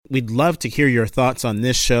We'd love to hear your thoughts on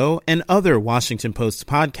this show and other Washington Post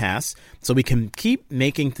podcasts so we can keep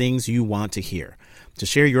making things you want to hear. To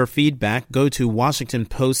share your feedback, go to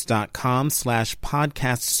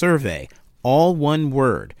washingtonpost.com/podcast survey, all one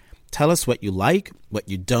word. Tell us what you like, what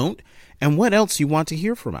you don't, and what else you want to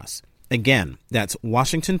hear from us. Again, that's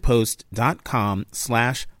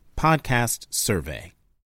washingtonpost.com/podcast survey.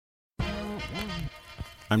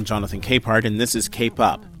 I'm Jonathan Capehart, and this is Cape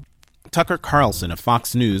Up. Tucker Carlson of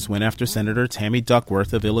Fox News went after Senator Tammy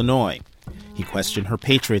Duckworth of Illinois. He questioned her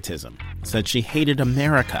patriotism, said she hated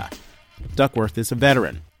America. Duckworth is a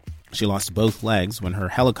veteran. She lost both legs when her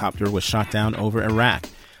helicopter was shot down over Iraq.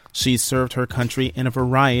 She served her country in a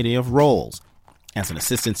variety of roles: as an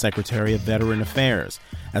Assistant Secretary of Veteran Affairs,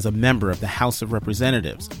 as a member of the House of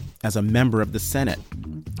Representatives, as a member of the Senate.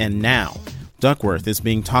 And now, Duckworth is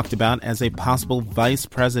being talked about as a possible vice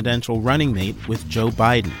presidential running mate with Joe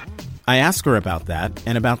Biden. I ask her about that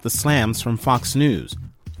and about the slams from Fox News,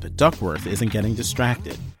 but Duckworth isn't getting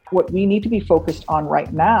distracted. What we need to be focused on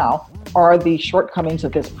right now are the shortcomings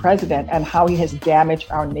of this president and how he has damaged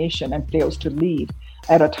our nation and fails to lead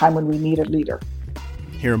at a time when we need a leader.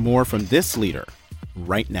 Hear more from this leader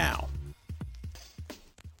right now.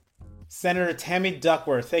 Senator Tammy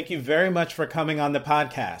Duckworth, thank you very much for coming on the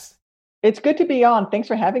podcast. It's good to be on. Thanks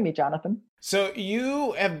for having me, Jonathan. So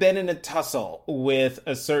you have been in a tussle with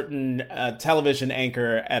a certain television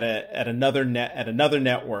anchor at another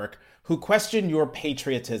network who questioned your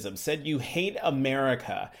patriotism, said you hate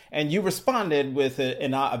America, and you responded with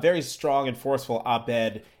a very strong and forceful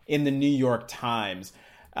op-ed in the New York Times.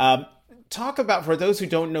 Talk about, for those who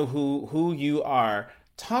don't know who you are,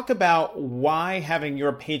 talk about why having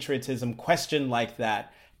your patriotism questioned like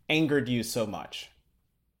that angered you so much.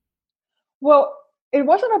 Well, it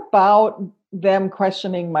wasn't about them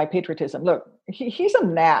questioning my patriotism. Look, he's a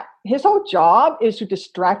gnat. His whole job is to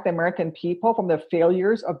distract the American people from the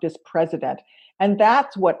failures of this president. And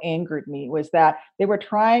that's what angered me, was that they were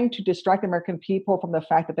trying to distract the American people from the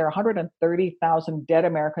fact that there are 130,000 dead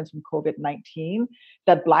Americans from COVID-19,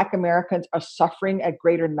 that Black Americans are suffering at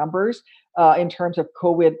greater numbers in terms of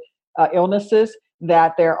COVID illnesses,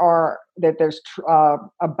 that there's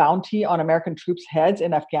a bounty on American troops' heads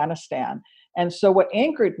in Afghanistan. And so what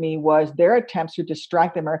angered me was their attempts to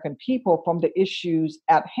distract the American people from the issues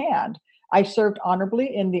at hand. I served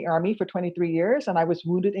honorably in the Army for 23 years, and I was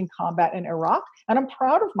wounded in combat in Iraq. And I'm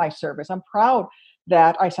proud of my service. I'm proud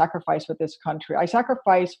that I sacrificed for this country. I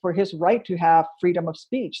sacrificed for his right to have freedom of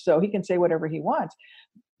speech, so he can say whatever he wants.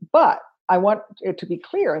 But I want it to be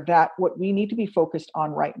clear that what we need to be focused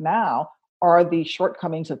on right now are the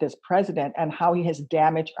shortcomings of this president and how he has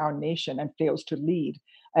damaged our nation and fails to lead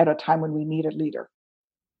at a time when we need a leader.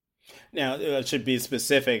 Now, it should be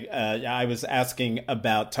specific. I was asking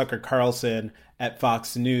about Tucker Carlson at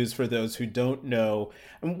Fox News, for those who don't know.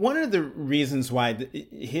 And one of the reasons why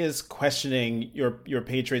his questioning your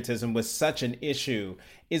patriotism was such an issue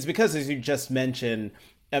is because, as you just mentioned,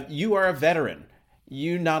 you are a veteran.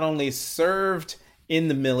 You not only served in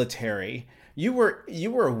the military, you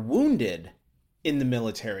were wounded in the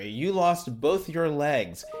military. You lost both your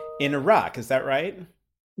legs in Iraq. Is that right?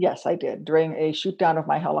 Yes, I did, during a shoot down of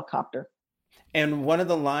my helicopter. And one of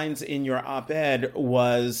the lines in your op-ed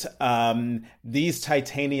was, these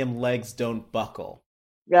titanium legs don't buckle.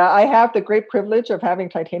 Yeah, I have the great privilege of having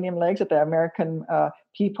titanium legs that the American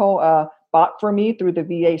people bought for me through the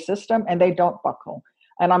VA system, and they don't buckle.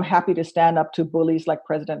 And I'm happy to stand up to bullies like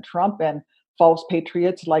President Trump and false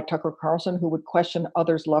patriots like Tucker Carlson, who would question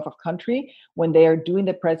others' love of country when they are doing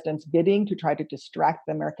the president's bidding to try to distract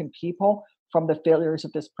the American people from the failures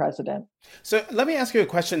of this president. So let me ask you a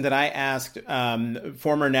question that I asked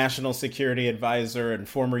former National Security Advisor and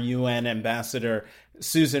former UN Ambassador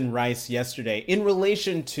Susan Rice yesterday in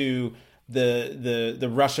relation to the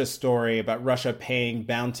Russia story about Russia paying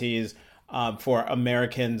bounties for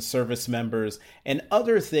American service members and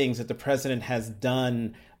other things that the president has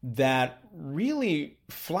done that really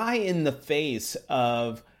fly in the face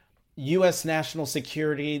of U.S. national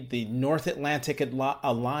security, the North Atlantic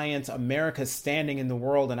Alliance, America's standing in the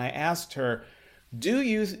world. And I asked her, do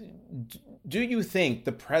you think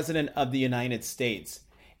the President of the United States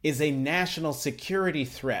is a national security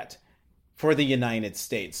threat for the United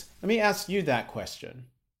States? Let me ask you that question.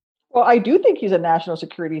 Well, I do think he's a national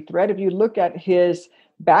security threat. If you look at his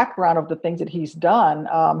background of the things that he's done,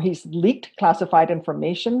 he's leaked classified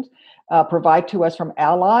information provided to us from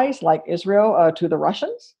allies like Israel to the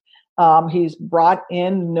Russians. He's brought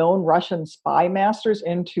in known Russian spy masters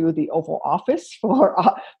into the Oval Office for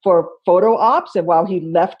photo ops, and while he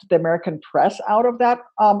left the American press out of that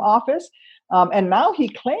office. And now he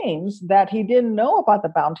claims that he didn't know about the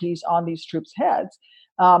bounties on these troops' heads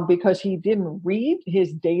because he didn't read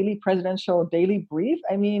his presidential daily brief.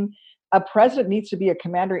 I mean, a president needs to be a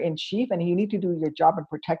commander in chief, and you need to do your job and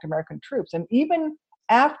protect American troops. And even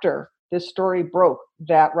after this story broke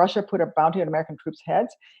that Russia put a bounty on American troops'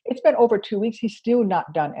 heads, it's been over 2 weeks. He's still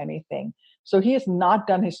not done anything. So he has not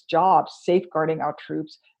done his job safeguarding our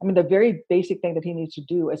troops. I mean, the very basic thing that he needs to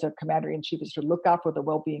do as a commander in chief is to look out for the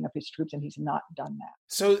well-being of his troops, and he's not done that.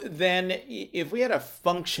 So then, if we had a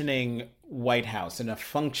functioning White House and a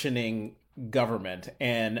functioning government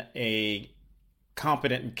and a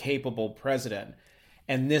competent and capable president,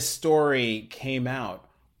 and this story came out,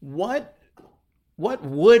 what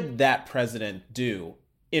would that president do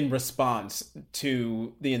in response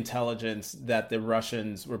to the intelligence that the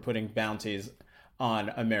Russians were putting bounties on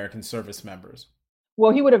American service members?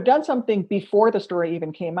 Well, he would have done something before the story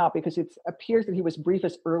even came out, because it appears that he was briefed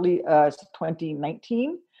as early as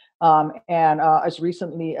 2019 and as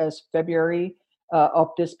recently as February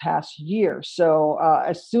of this past year. So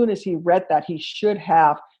as soon as he read that, he should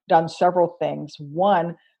have done several things.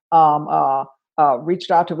 One, reached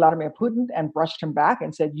out to Vladimir Putin and brushed him back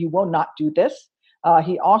and said, "You will not do this."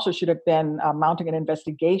 He also should have been mounting an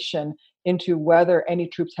investigation into whether any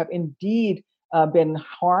troops have indeed been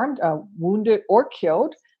harmed, wounded, or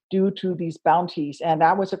killed due to these bounties. And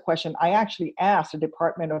that was a question I actually asked the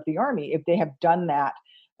Department of the Army if they have done that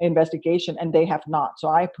investigation, and they have not. So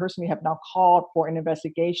I personally have now called for an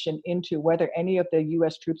investigation into whether any of the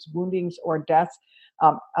U.S. troops' woundings or deaths,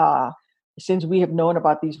 since we have known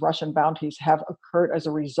about these Russian bounties, have occurred as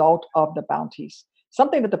a result of the bounties.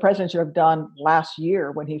 Something that the president should have done last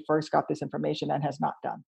year when he first got this information and has not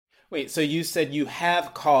done. Wait, so you said you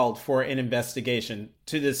have called for an investigation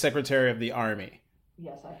to the Secretary of the Army?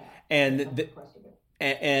 Yes, I have.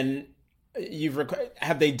 And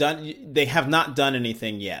have they done? They have not done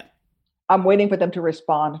anything yet. I'm waiting for them to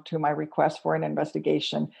respond to my request for an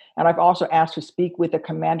investigation. And I've also asked to speak with the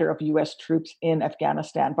commander of U.S. troops in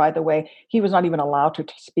Afghanistan. By the way, he was not even allowed to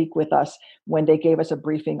speak with us when they gave us a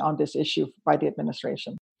briefing on this issue by the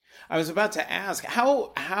administration. I was about to ask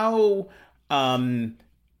how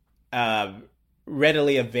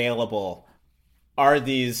readily available are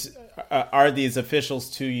these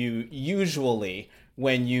officials to you usually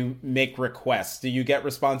when you make requests? Do you get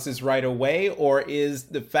responses right away, or is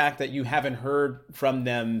the fact that you haven't heard from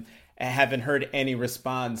them, haven't heard any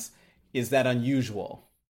response, is that unusual?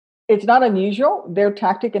 It's not unusual. Their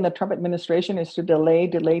tactic in the Trump administration is to delay,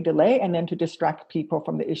 and then to distract people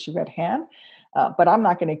from the issue at hand. But I'm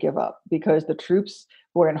not going to give up, because the troops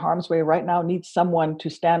who are in harm's way right now need someone to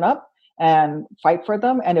stand up and fight for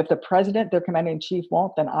them. And if the president, their commander in chief,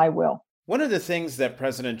 won't, then I will. One of the things that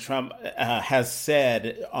President Trump has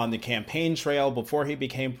said on the campaign trail before he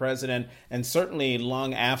became president, and certainly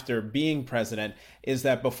long after being president, is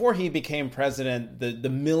that before he became president, the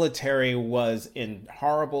military was in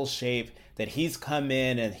horrible shape, that he's come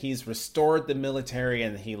in and he's restored the military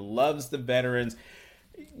and he loves the veterans.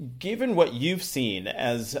 Given what you've seen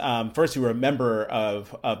as, first you were a member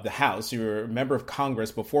of the House, you were a member of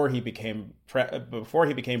Congress before he became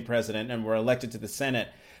president, and were elected to the Senate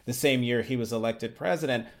the same year he was elected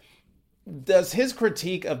president. Does his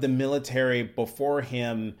critique of the military before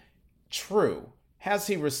him true? Has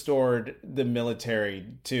he restored the military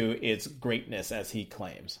to its greatness as he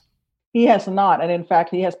claims? He has not. And in fact,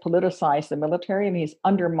 he has politicized the military, and he's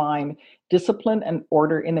undermined discipline and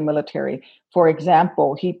order in the military. For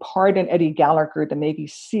example, he pardoned Eddie Gallagher, the Navy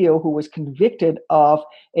SEAL, who was convicted of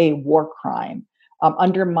a war crime,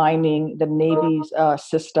 undermining the Navy's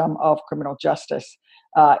system of criminal justice.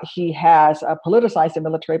 He has politicized the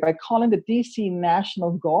military by calling the DC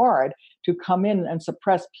National Guard to come in and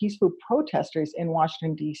suppress peaceful protesters in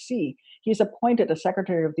Washington, D.C. He's appointed a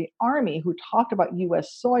Secretary of the Army who talked about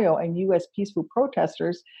U.S. soil and U.S. peaceful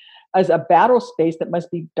protesters as a battle space that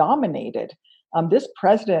must be dominated. This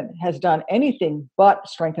president has done anything but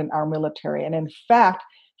strengthen our military. And in fact,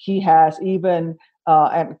 he has even,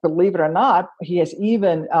 and believe it or not, he has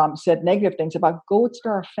even said negative things about Gold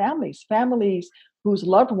Star families whose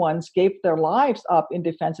loved ones gave their lives up in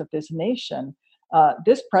defense of this nation.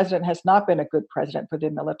 This president has not been a good president for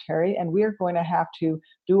the military, and we are going to have to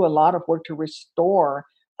do a lot of work to restore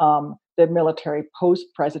the military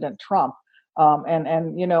post-President Trump.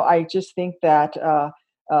 And you know, I just think that,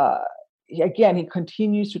 again, he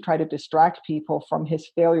continues to try to distract people from his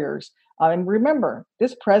failures. And remember,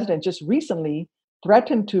 this president just recently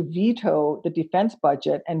threatened to veto the defense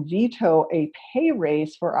budget and veto a pay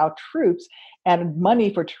raise for our troops and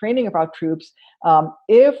money for training of our troops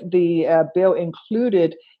if the bill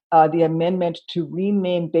included the amendment to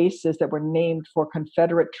rename bases that were named for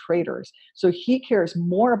Confederate traitors. So he cares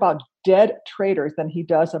more about dead traitors than he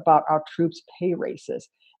does about our troops' pay raises.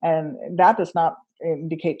 And that does not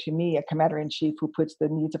indicate to me a commander in chief who puts the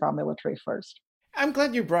needs of our military first. I'm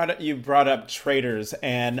glad you brought up traitors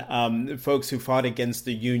and folks who fought against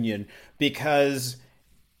the Union, because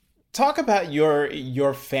talk about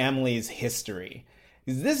your family's history.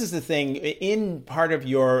 This is the thing. In part of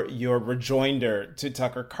your rejoinder to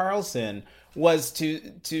Tucker Carlson was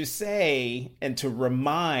to say and to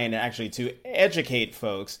remind, actually to educate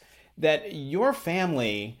folks, that your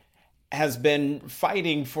family has been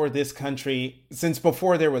fighting for this country since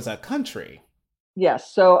before there was a country.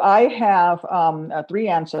 Yes, so I have three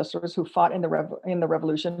ancestors who fought in in the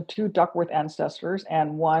Revolution: two Duckworth ancestors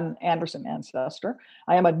and one Anderson ancestor.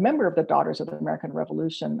 I am a member of the Daughters of the American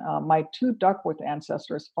Revolution. My two Duckworth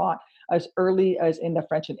ancestors fought as early as in the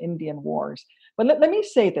French and Indian Wars. But let me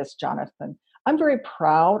say this, Jonathan. I'm very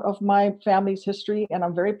proud of my family's history, and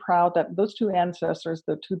I'm very proud that those two ancestors,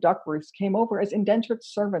 the two Duckworths, came over as indentured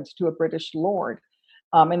servants to a British lord.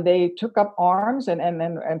 And they took up arms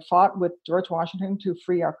and fought with George Washington to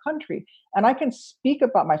free our country. And I can speak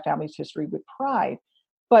about my family's history with pride,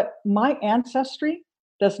 but my ancestry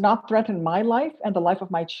does not threaten my life and the life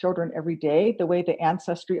of my children every day the way the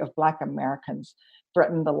ancestry of Black Americans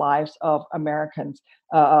threaten the lives of Americans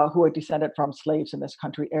who are descended from slaves in this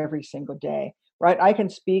country every single day, right? I can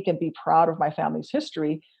speak and be proud of my family's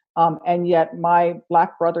history, and yet my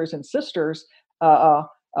Black brothers and sisters,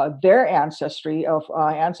 their ancestry of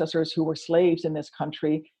ancestors who were slaves in this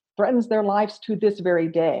country threatens their lives to this very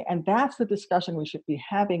day. And that's the discussion we should be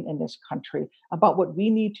having in this country about what we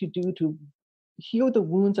need to do to heal the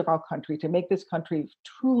wounds of our country, to make this country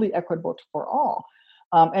truly equitable for all.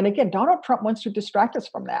 And again, Donald Trump wants to distract us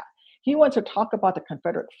from that. He wants to talk about the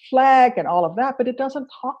Confederate flag and all of that, but it doesn't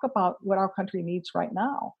talk about what our country needs right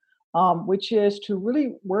now, which is to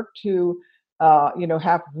really work to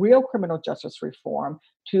have real criminal justice reform,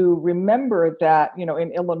 to remember that,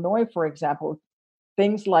 in Illinois, for example,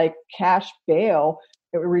 things like cash bail,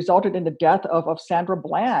 it resulted in the death of Sandra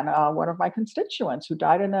Bland, one of my constituents, who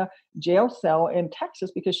died in a jail cell in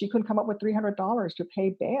Texas because she couldn't come up with $300 to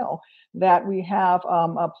pay bail. That we have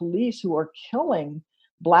police who are killing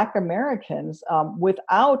Black Americans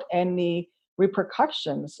without any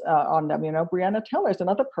repercussions on them. Breonna Taylor is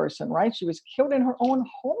another person, right? She was killed in her own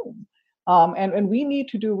home. And we need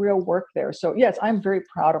to do real work there. So yes, I'm very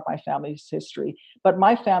proud of my family's history, but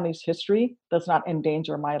my family's history does not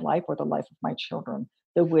endanger my life or the life of my children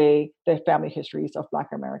the way the family histories of Black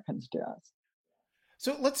Americans does.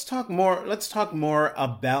 So let's talk more. Let's talk more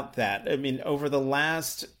about that. I mean, over the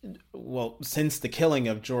last, well, since the killing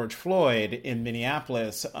of George Floyd in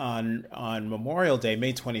Minneapolis on Memorial Day,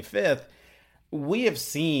 May 25th, we have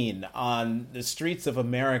seen on the streets of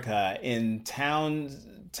America, in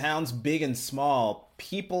towns big and small,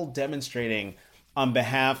 people demonstrating on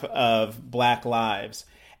behalf of Black lives.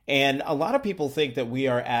 And a lot of people think that we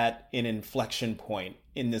are at an inflection point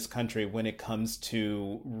in this country when it comes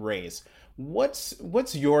to race.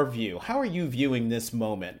 What's your view? How are you viewing this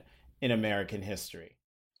moment in American history?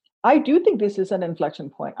 I do think this is an inflection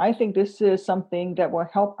point. I think this is something that will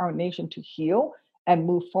help our nation to heal and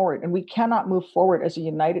move forward. And we cannot move forward as a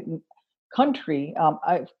united country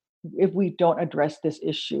if we don't address this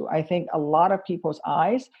issue. I think a lot of people's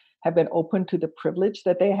eyes have been open to the privilege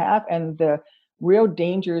that they have and the real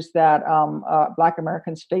dangers that Black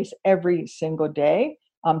Americans face every single day.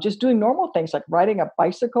 Just doing normal things like riding a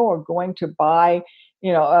bicycle or going to buy,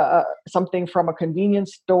 something from a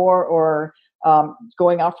convenience store, or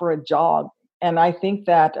going out for a jog. And I think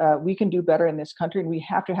that we can do better in this country, and we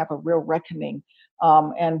have to have a real reckoning.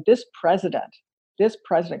 And this president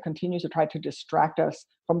continues to try to distract us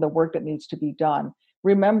from the work that needs to be done.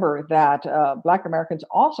 Remember that Black Americans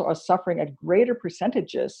also are suffering at greater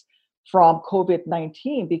percentages from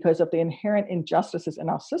COVID-19 because of the inherent injustices in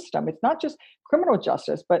our system. It's not just criminal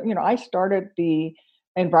justice, but I started the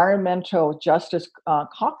Environmental Justice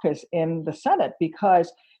Caucus in the Senate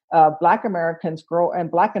because Black Americans grow, and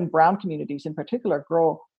Black and Brown communities in particular,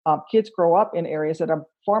 kids grow up in areas that are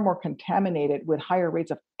far more contaminated with higher rates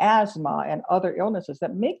of asthma and other illnesses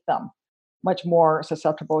that make them much more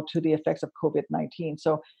susceptible to the effects of COVID-19.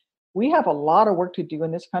 So we have a lot of work to do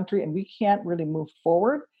in this country, and we can't really move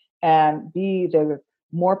forward and be the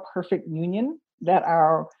more perfect union that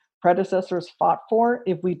our predecessors fought for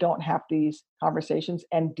if we don't have these conversations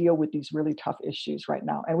and deal with these really tough issues right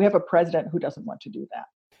now. And we have a president who doesn't want to do that.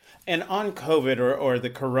 And on COVID or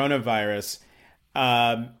the coronavirus,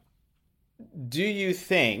 do you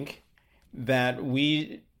think that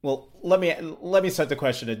we Well, let me start the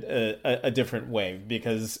question a different way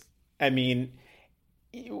because I mean,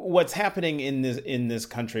 what's happening in this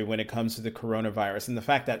country when it comes to the coronavirus and the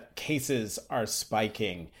fact that cases are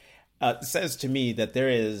spiking says to me that there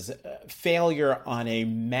is failure on a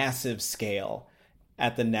massive scale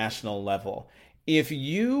at the national level. If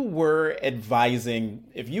you were advising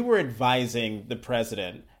the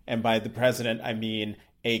president, and by the president I mean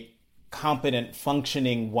a competent,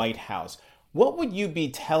 functioning White House, what would you be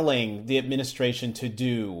telling the administration to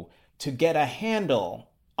do to get a handle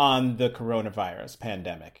on the coronavirus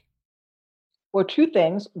pandemic? Well, two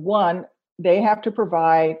things. One, they have to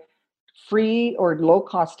provide free or low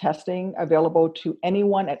cost testing available to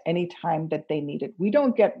anyone at any time that they need it. We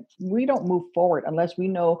don't move forward unless we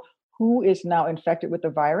know who is now infected with the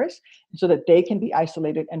virus so that they can be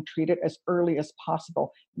isolated and treated as early as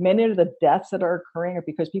possible. Many of the deaths that are occurring are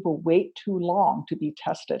because people wait too long to be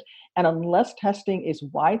tested. And unless testing is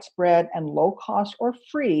widespread and low cost or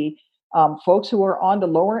free, folks who are on the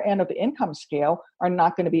lower end of the income scale are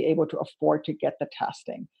not going to be able to afford to get the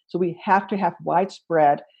testing. So we have to have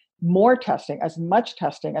widespread, more testing, as much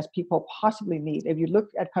testing as people possibly need. If you look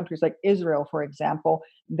at countries like Israel, for example,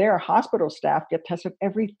 their hospital staff get tested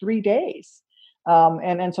every 3 days.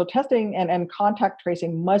 And so testing and contact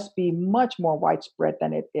tracing must be much more widespread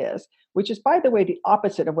than it is, which is, by the way, the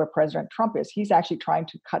opposite of where President Trump is. He's actually trying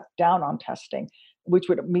to cut down on testing, which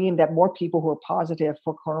would mean that more people who are positive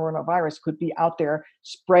for coronavirus could be out there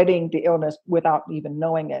spreading the illness without even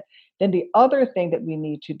knowing it. Then the other thing that we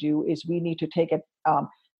need to do is we need to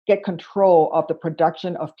get control of the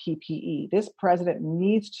production of PPE. This president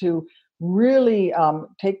needs to really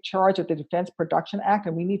take charge of the Defense Production Act,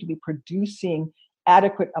 and we need to be producing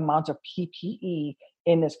adequate amounts of PPE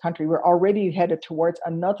in this country. We're already headed towards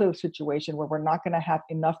another situation where we're not going to have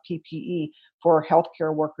enough PPE for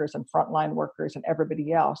healthcare workers and frontline workers and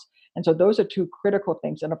everybody else. And so those are two critical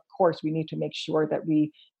things. And of course, we need to make sure that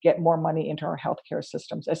we get more money into our healthcare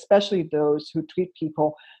systems, especially those who treat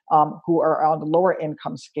people who are on the lower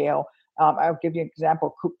income scale. I'll give you an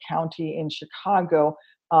example. Cook County in Chicago,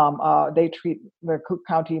 they treat the Cook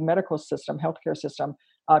County medical system, healthcare system,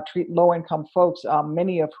 treat low income folks,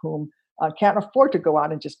 many of whom can't afford to go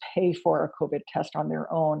out and just pay for a COVID test on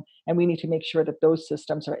their own. And we need to make sure that those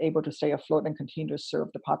systems are able to stay afloat and continue to serve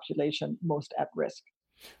the population most at risk.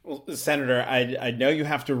 Well, Senator, I know you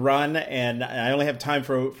have to run, and I only have time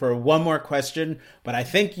for one more question, but I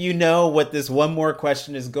think you know what this one more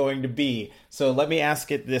question is going to be. So let me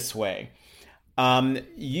ask it this way.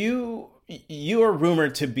 You are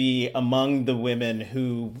rumored to be among the women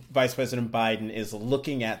who Vice President Biden is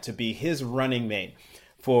looking at to be his running mate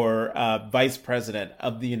for Vice President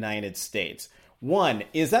of the United States. One,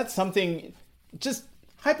 is that something, just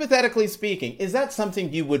hypothetically speaking, is that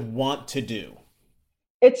something you would want to do?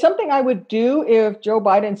 It's something I would do if Joe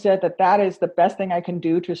Biden said that that is the best thing I can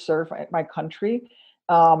do to serve my country.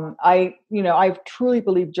 I truly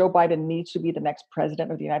believe Joe Biden needs to be the next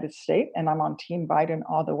president of the United States, and I'm on Team Biden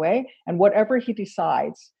all the way. And whatever he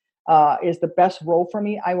decides is the best role for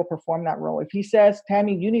me, I will perform that role. If he says,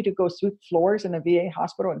 Tammy, you need to go sweep floors in a VA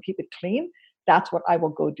hospital and keep it clean, that's what I will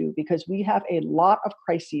go do, because we have a lot of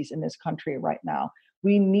crises in this country right now.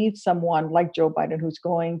 We need someone like Joe Biden who's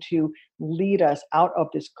going to lead us out of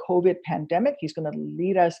this COVID pandemic. He's going to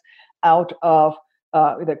lead us out of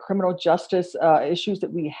the criminal justice issues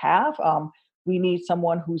that we have. We need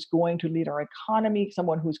someone who's going to lead our economy,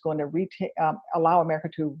 someone who's going to allow America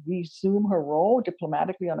to resume her role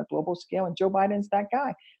diplomatically on a global scale. And Joe Biden's that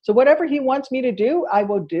guy. So whatever he wants me to do, I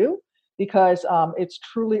will do, because it's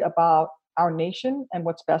truly about our nation and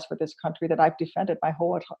what's best for this country that I've defended my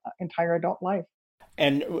whole entire adult life.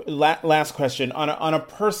 And last question, on a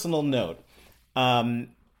personal note, Biden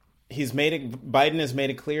has made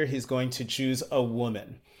it clear he's going to choose a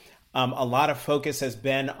woman. A lot of focus has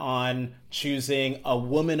been on choosing a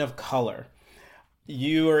woman of color.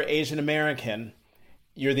 You are Asian American.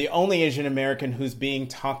 You're the only Asian American who's being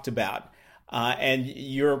talked about, and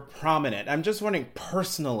you're prominent. I'm just wondering,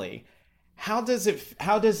 personally, how does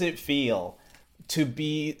it feel to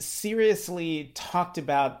be seriously talked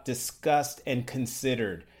about, discussed, and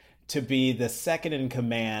considered to be the second in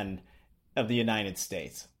command of the United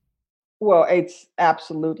States? Well, it's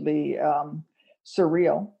absolutely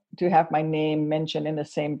surreal to have my name mentioned in the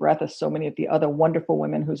same breath as so many of the other wonderful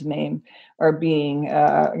women whose name are being,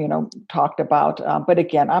 talked about. But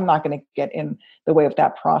again, I'm not going to get in the way of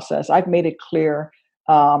that process. I've made it clear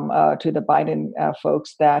to the Biden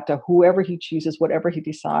folks that whoever he chooses, whatever he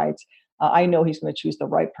decides, I know he's going to choose the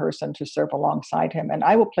right person to serve alongside him, and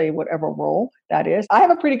I will play whatever role that is. I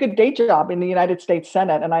have a pretty good day job in the United States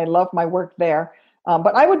Senate, and I love my work there.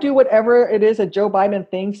 But I would do whatever it is that Joe Biden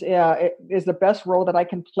thinks is the best role that I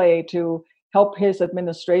can play to help his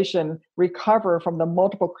administration recover from the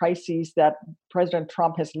multiple crises that President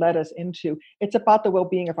Trump has led us into. It's about the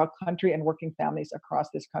well-being of our country and working families across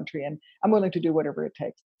this country, and I'm willing to do whatever it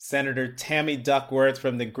takes. Senator Tammy Duckworth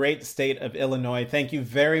from the great state of Illinois, thank you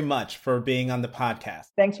very much for being on the podcast.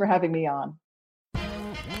 Thanks for having me on.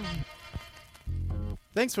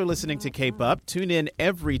 Thanks for listening to Cape Up. Tune in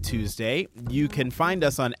every Tuesday. You can find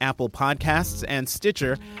us on Apple Podcasts and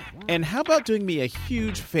Stitcher. And how about doing me a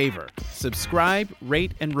huge favor? Subscribe,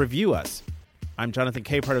 rate, and review us. I'm Jonathan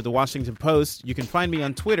Capehart of The Washington Post. You can find me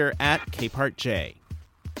on Twitter at CapehartJ.